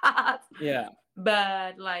stuff. Yeah.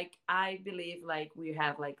 But like I believe like we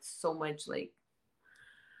have like so much like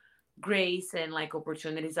grace and like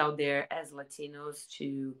opportunities out there as Latinos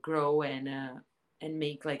to grow and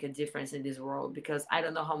make like a difference in this world because I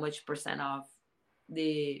don't know how much percent of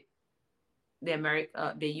the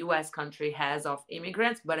the U.S. country has of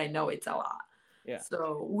immigrants, but I know it's a lot. Yeah.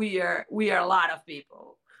 So we are a lot of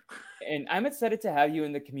people. And I'm excited to have you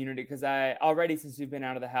in the community because I already, since you've been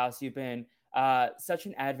out of the house, you've been such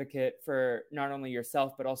an advocate for not only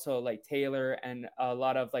yourself but also like Taylor and a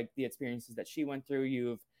lot of like the experiences that she went through.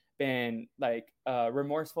 You've been like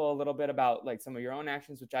remorseful a little bit about like some of your own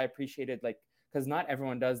actions, which I appreciated, like because not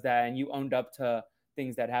everyone does that, and you owned up to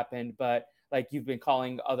things that happened. But like you've been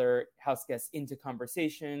calling other house guests into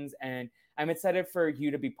conversations, and I'm excited for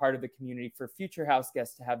you to be part of the community for future house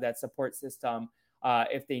guests to have that support system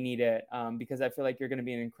if they need it, because I feel like you're going to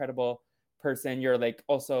be an incredible person. You're like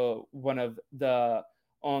also one of the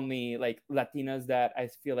only like Latinas that I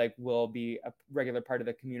feel like will be a regular part of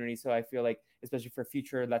the community. So I feel like, especially for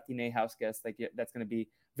future Latina house guests, like that's going to be a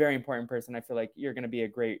very important person. I feel like you're going to be a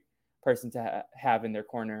great person to have in their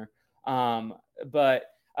corner. But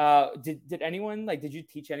did anyone like, did you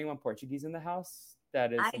teach anyone Portuguese in the house?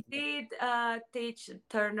 That is I something did teach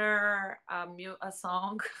Turner a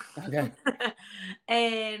song, that, okay.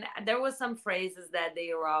 and there was some phrases that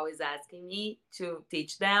they were always asking me to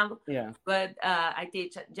teach them. Yeah. But I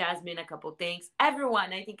teach Jasmine a couple things.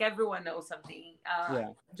 I think everyone knows something.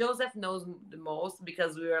 Yeah. Joseph knows the most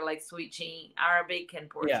because we were like switching Arabic and Yeah.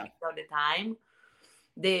 Portuguese all the time.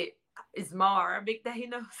 The It's more Arabic that he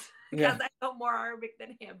knows because Yeah. I know more Arabic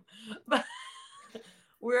than him. But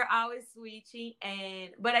we're always switching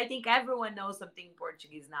but I think everyone knows something in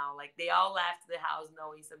Portuguese now. Like they all left the house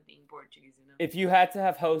knowing something in Portuguese. If you had to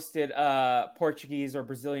have hosted Portuguese or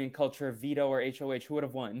Brazilian culture, veto or HOH, who would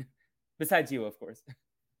have won? Besides you, of course.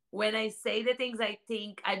 When I say the things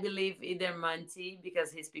I believe either Monty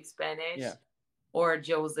because he speaks Spanish Yeah. or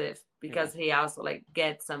Joseph Yeah. because he also like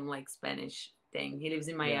gets some like Spanish thing. He lives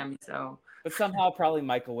in Yeah. Miami, so But somehow probably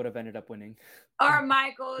Michael would have ended up winning. or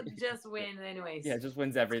Michael just win anyways. Yeah, just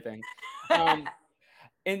wins everything.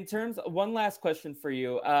 In terms, one last question for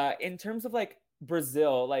you. In terms of like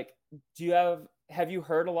Brazil, like, do you have you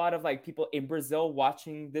heard a lot of like people in Brazil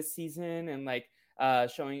watching this season and like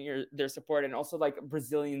showing their support, and also like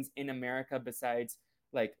Brazilians in America besides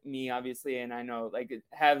like me, obviously, and I know like it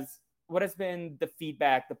has. What has been the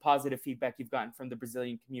feedback, the positive feedback you've gotten from the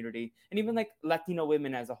Brazilian community, and even like Latino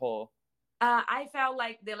women as a whole? I felt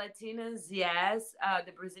like the Latinas, yes.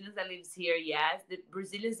 The Brazilians that lives here, yes. The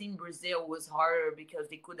Brazilians in Brazil was harder because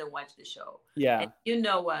they couldn't watch the show. And Yeah. you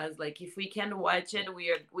know us, like if we can watch it,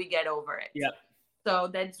 we get over it. Yep. So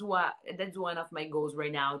that's one of my goals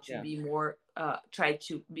right now, to Yeah. be more try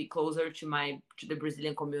to be closer to the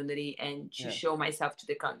Brazilian community and to Yeah. show myself to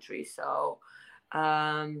the country. So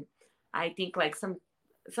um I think like some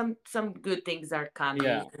good things are Yeah.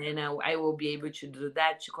 coming, and I will be able to do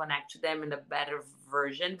that, to connect to them in a better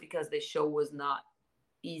version, because the show was not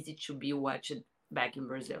easy to be watched back in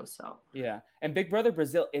Brazil. So Yeah. And Big Brother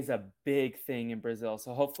Brazil is a big thing in Brazil.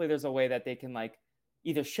 So hopefully there's a way that they can like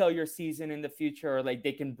either show your season in the future or like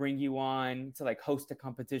they can bring you on to like host a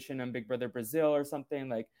competition on Big Brother Brazil or something,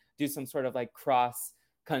 like do some sort of like cross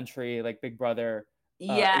country like Big Brother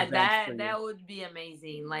yeah, events for you. that would be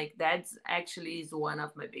amazing. Like that's actually is one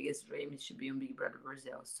of my biggest dreams, to be on Big Brother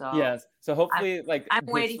Brazil. So Yes. So I'm hopefully like I'm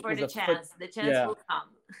this waiting for was the a foot. chance. The chance Yeah. will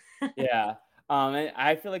come. Yeah. And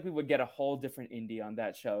I feel like we would get a whole different indie on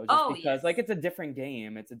that show just Oh because like yes. it's a different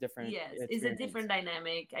game. It's a different Yes, it's a experience. different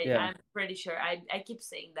dynamic. Yeah. I'm pretty sure. I keep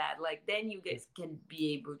saying that. Like, then you guys can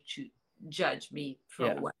be able to judge me from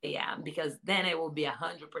Yeah. what I am, because then I will be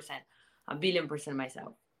 100%, a billion percent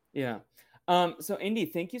myself. Yeah. So Indy,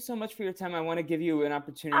 thank you so much for your time. I want to give you an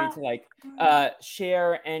opportunity Uh, to like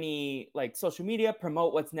share any like social media,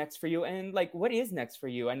 promote what's next for you, and like what is next for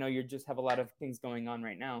you. I know you just have a lot of things going on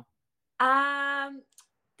right now. um,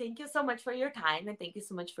 Thank you so much for your time, and thank you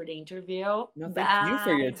so much for the interview. No, thank you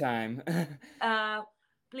for your Bye. time. Uh,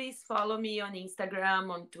 Please follow me on Instagram,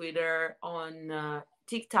 on Twitter, on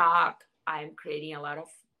TikTok. I'm creating a lot of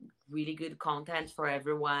really good content for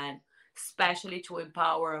everyone, especially to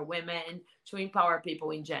empower women, to empower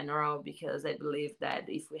people in general, because I believe that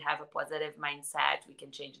if we have a positive mindset, we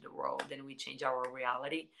can change the world and we change our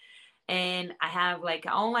reality. And I have like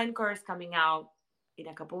an online course coming out in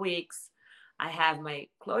a couple weeks. I have my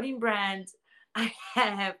clothing brand.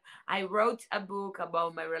 I wrote a book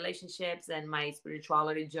about my relationships and my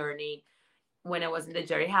spirituality journey when I was in the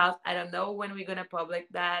jury house. I don't know when we're gonna publish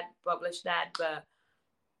that, but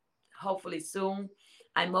hopefully soon.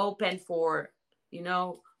 I'm open for,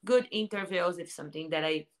 good interviews, if something that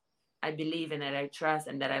I believe in, that I trust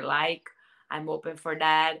and that I like. I'm open for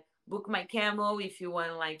that. Book my camo if you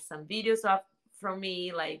want like some videos of from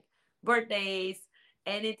me, like birthdays,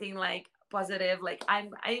 anything like positive. Like I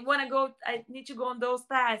want to go. I need to go on those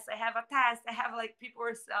tests. I have a test. I have like people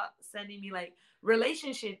are sending me like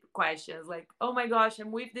relationship questions. Like, oh my gosh,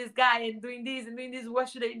 I'm with this guy and doing this and doing this. What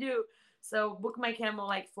should I do? So book my camo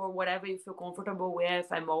like for whatever you feel comfortable with.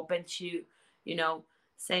 I'm open to, you know,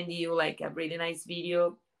 send you like a really nice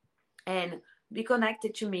video, and be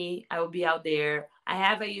connected to me. I will be out there. I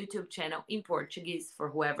have a YouTube channel in Portuguese for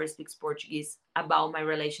whoever speaks Portuguese, about my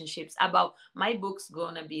relationships, about my books,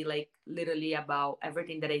 gonna be like literally about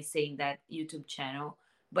everything that I say in that YouTube channel,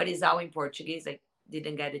 but it's all in Portuguese. I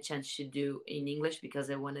didn't get a chance to do in English because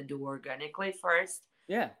I want to do organically first.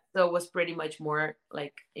 Yeah. So it was pretty much more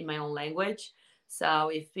like in my own language. So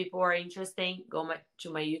if people are interested, to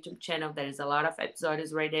my YouTube channel. There is a lot of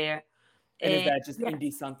episodes right there. And is And that just Indy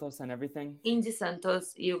yes, Santos and everything? Indy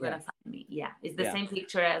Santos, you're Yeah. gonna find me. Yeah, it's the Yeah. same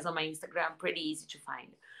picture as on my Instagram. Pretty easy to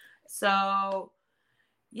find. So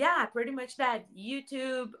yeah, pretty much that.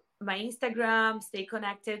 YouTube, my Instagram, stay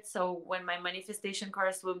connected. So when my manifestation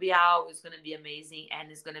course will be out, it's gonna be amazing, and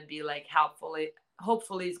it's gonna be like helpfully.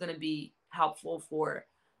 Hopefully, it's gonna be helpful for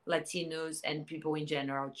Latinos and people in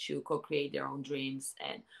general to co-create their own dreams.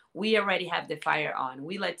 And we already have the fire on.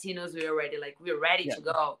 We Latinos, we're ready Yeah. to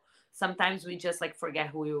go. Sometimes we just like forget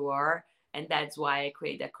who we are, and that's why I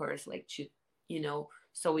create that course, like to,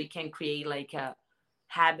 so we can create like a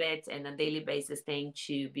habit and a daily basis thing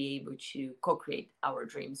to be able to co-create our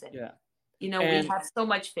dreams. And Yeah. we And have so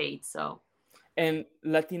much faith. So And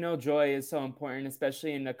Latino joy is so important,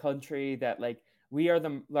 especially in a country that like we are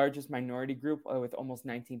the largest minority group with almost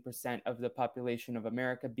 19% of the population of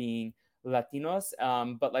America being Latinos.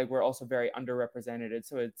 But like we're also very underrepresented.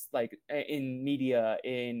 So it's like in media,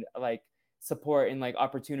 in like support, in like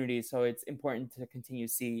opportunities. So it's important to continue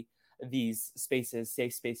to see these spaces,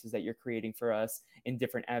 safe spaces that you're creating for us in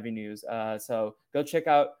different avenues. So go check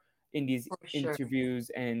out Indy's for sure. interviews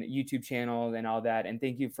and YouTube channel and all that. And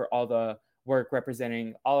thank you for all the work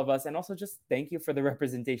representing all of us. And also just thank you for the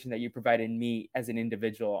representation that you provided me as an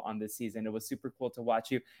individual on this season. It was super cool to watch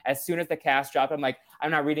you. As soon as the cast dropped, I'm like, I'm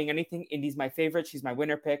not reading anything. Indy's my favorite. She's my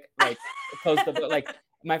winner pick. Like, close the book. Like,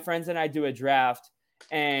 my friends and I do a draft,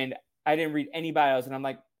 and I didn't read any bios. And I'm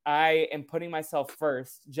like, I am putting myself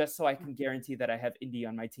first just so I can guarantee that I have Indy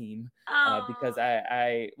on my team because Oh,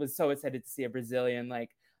 I was so excited to see a Brazilian like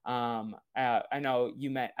I know you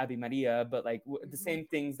met Abby Maria, but like the same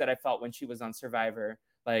things that I felt when she was on Survivor,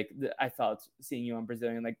 like I felt seeing you on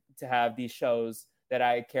Brazilian, like to have these shows that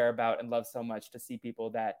I care about and love so much, to see people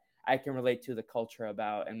that I can relate to the culture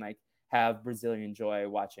about and like have Brazilian joy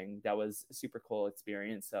watching. That was a super cool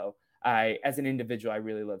experience. So as an individual, I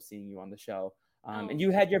really love seeing you on the show. And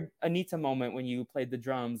you had your Anita moment when you played the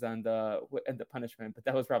drums on the punishment, but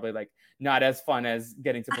that was probably like not as fun as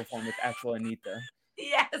getting to perform with actual Anita.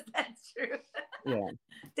 Yes, that's true. Yeah,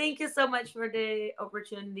 Thank you so much for the of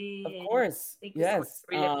opportunity, and course. thank you so much. Yes.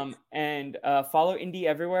 Really appreciate And follow Indy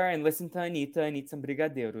everywhere and listen to Anita and eat some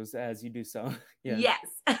brigadeiros as you do so. it. Yes.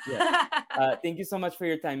 Yes. Yes. Thank you so much for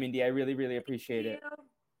your time, Indy. I really, really appreciate Thank it.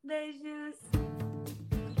 you. Beijos.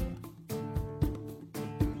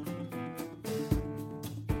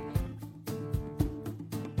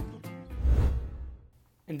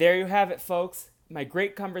 And there you have it, folks. My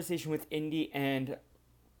great conversation with Indy, and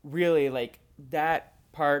really like that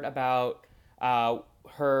part about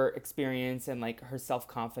her experience and like her self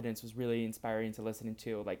confidence was really inspiring to listen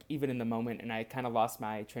to. Like even in the moment, and I kind of lost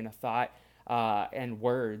my train of thought and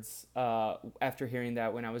words after hearing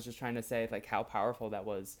that, when I was just trying to say like how powerful that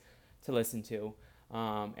was to listen to.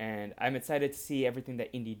 And I'm excited to see everything that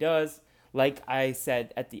Indy does. Like I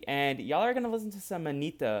said at the end, y'all are gonna listen to some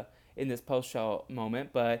Anita in this post-show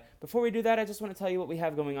moment. But before we do that, I just want to tell you what we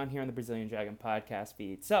have going on here on the Brazilian Dragon podcast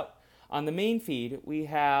feed. So on the main feed, we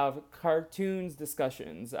have cartoons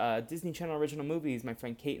discussions, Disney Channel original movies. My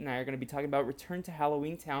friend Kate and I are going to be talking about Return to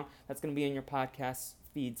Halloween Town. That's going to be in your podcast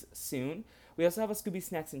feeds soon. We also have a Scooby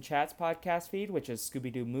Snacks and Chats podcast feed, which is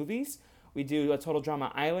Scooby-Doo Movies. We do a Total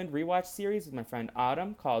Drama Island rewatch series with my friend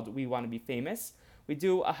Autumn called We Want to Be Famous. We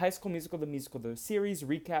do a High School Musical, the Musical, the Series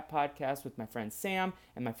recap podcast with my friend Sam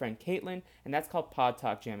and my friend Caitlin, and that's called Pod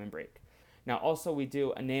Talk Jam and Break. Now, also, we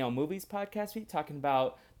do a Nail Movies podcast feed talking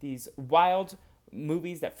about these wild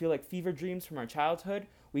movies that feel like fever dreams from our childhood.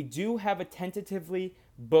 We do have a tentatively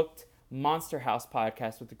booked Monster House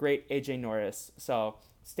podcast with the great AJ Norris, so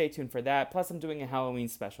stay tuned for that. Plus, I'm doing a Halloween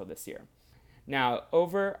special this year. Now,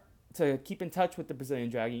 over to keep in touch with the Brazilian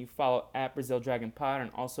Dragon, you follow at Brazil Dragon Pod on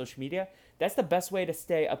all social media. That's the best way to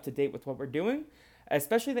stay up to date with what we're doing,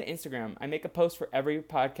 especially the Instagram. I make a post for every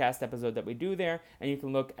podcast episode that we do there, and you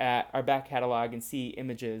can look at our back catalog and see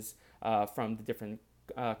images from the different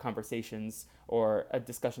conversations or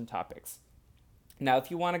discussion topics. Now, if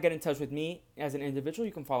you want to get in touch with me as an individual,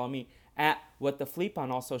 you can follow me at WhatTheFleep on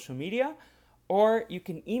all social media, or you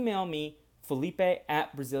can email me,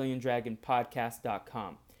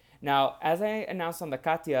 Felipe@BrazilianDragonPodcast.com. Now, as I announced on the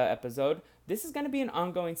Katia episode, this is going to be an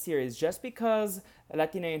ongoing series. Just because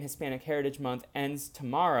Latina and Hispanic Heritage Month ends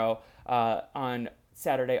tomorrow on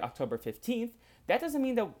Saturday, October 15th, that doesn't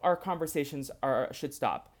mean that our conversations should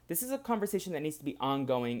stop. This is a conversation that needs to be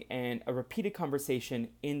ongoing and a repeated conversation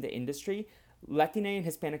in the industry. Latina and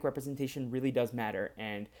Hispanic representation really does matter,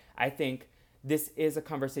 and I think this is a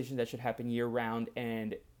conversation that should happen year-round,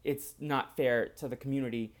 and it's not fair to the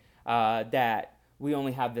community that we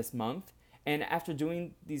only have this month. And after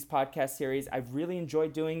doing these podcast series, I've really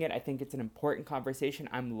enjoyed doing it. I think it's an important conversation.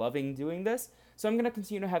 I'm loving doing this. So I'm going to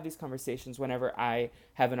continue to have these conversations whenever I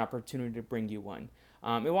have an opportunity to bring you one.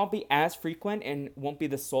 It won't be as frequent and won't be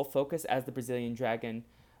the sole focus as the Brazilian Dragon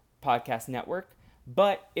podcast network,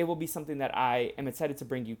 but it will be something that I am excited to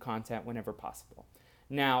bring you content whenever possible.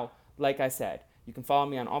 Now, like I said, you can follow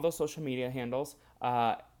me on all those social media handles.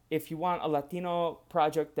 If you want a Latino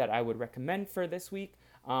project that I would recommend for this week,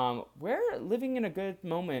 we're living in a good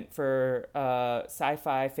moment for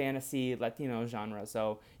sci-fi, fantasy, Latino genre.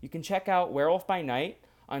 So you can check out Werewolf by Night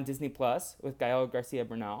on Disney Plus with Gael Garcia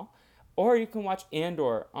Bernal, or you can watch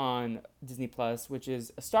Andor on Disney Plus, which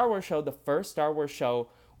is a Star Wars show, the first Star Wars show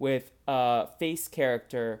with a face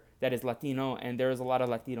character that is Latino, and there is a lot of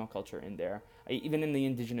Latino culture in there, even in the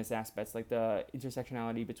indigenous aspects, like the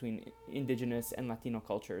intersectionality between indigenous and Latino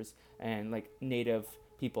cultures, and like native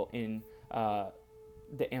people in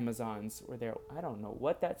the Amazons were there. I don't know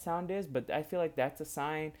what that sound is, but I feel like that's a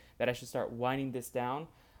sign that I should start winding this down.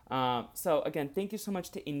 So again, thank you so much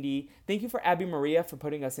to Indy. Thank you for Abby Maria for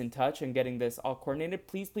putting us in touch and getting this all coordinated.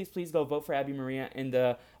 Please, please, please go vote for Abby Maria in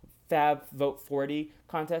the Fab Vote 40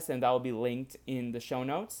 contest, and that will be linked in the show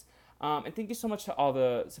notes. And thank you so much to all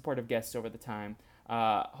the supportive guests over the time.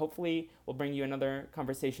 Hopefully, we'll bring you another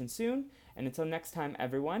conversation soon. And until next time,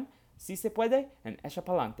 everyone, si se puede and echa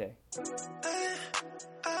pa'lante.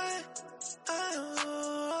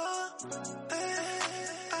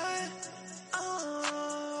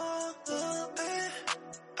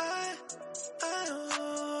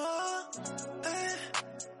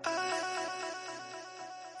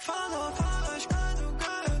 Follow,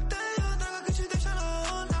 follow,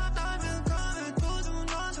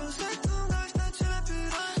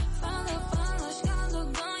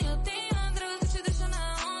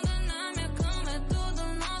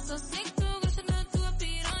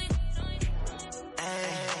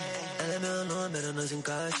 menos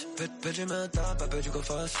encaixa. Pede meu tapa, pede o que eu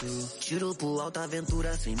faço. Tiro pro alta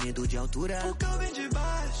aventura, sem medo de altura. Porque eu vim de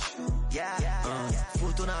baixo.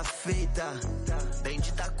 Fortuna feita,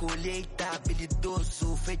 bendita colheita.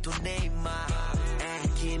 Habilidoso, feito Neymar. É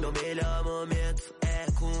que meu melhor momento é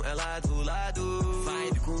com ela do lado.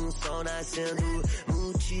 Vibe com o sol nascendo,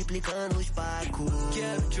 multiplicando os pacos.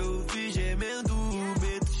 Quero te ouvir gemendo,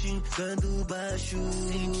 medo xingando baixo.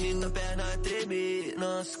 Senti tua perna tremer,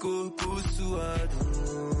 nosso corpo suado.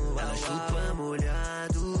 Ela chupa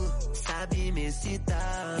molhado, sabe me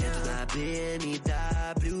excitar. Dentro da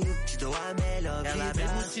BMW, te dou a melhor vida. Ela vem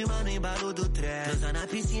por cima no embalo do trap. Transa na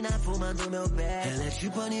piscina fumando meu pé. Ela é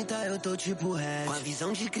tipo Anitta, eu tô tipo Red. Com a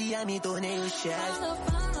visão de criar me tornei o chefe.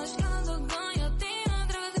 Fala, escala do ganho. Eu tenho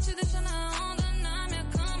droga que te deixa na onda. Na minha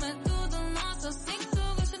cama é tudo nosso. Eu sei que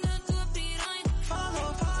tu gosta da tua piranha.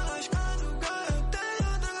 Fala, escala do ganho. Eu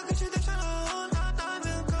tenho droga que te deixa na onda. Na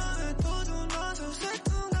minha cama é tudo nosso. Eu sei que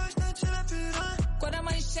tu gosta de tirar piranha. Quando a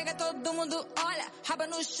mãe chega, todo mundo olha. Raba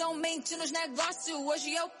no chão, mente nos negócios.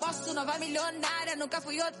 Hoje eu posso, nova milionária. Nunca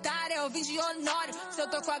fui otária, eu vim de Honório. Se eu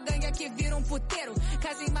tô com a gangue aqui, vira um puteiro.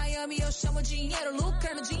 Casa em Miami, eu chamo dinheiro.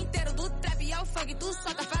 Lucrando o dia inteiro, do trap ao funk. Tu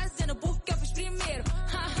só tá fazendo porque eu fiz primeiro.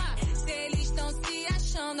 Se eles estão se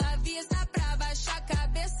achando, avisa pra baixar a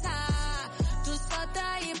cabeça. Tu só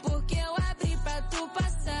tá aí porque eu abri pra tu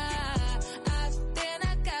passar. Até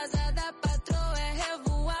na casa da patroa é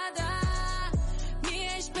revoada. Me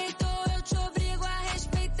respeitou, eu te obrigo a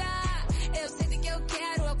respeitar. Eu sei o que eu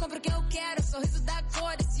quero, eu compro o que eu quero. Sorriso da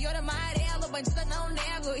cor, esse ouro amarelo, bandida não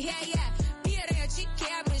nego. Yeah, piranha te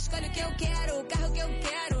quebro, escolhe o que eu quero, o carro que eu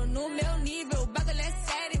quero. No meu nível, o bagulho é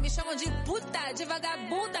sério. Me chamam de puta, de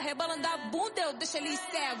vagabunda, rebolando a bunda, eu deixo eles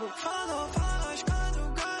cego. Fala, escala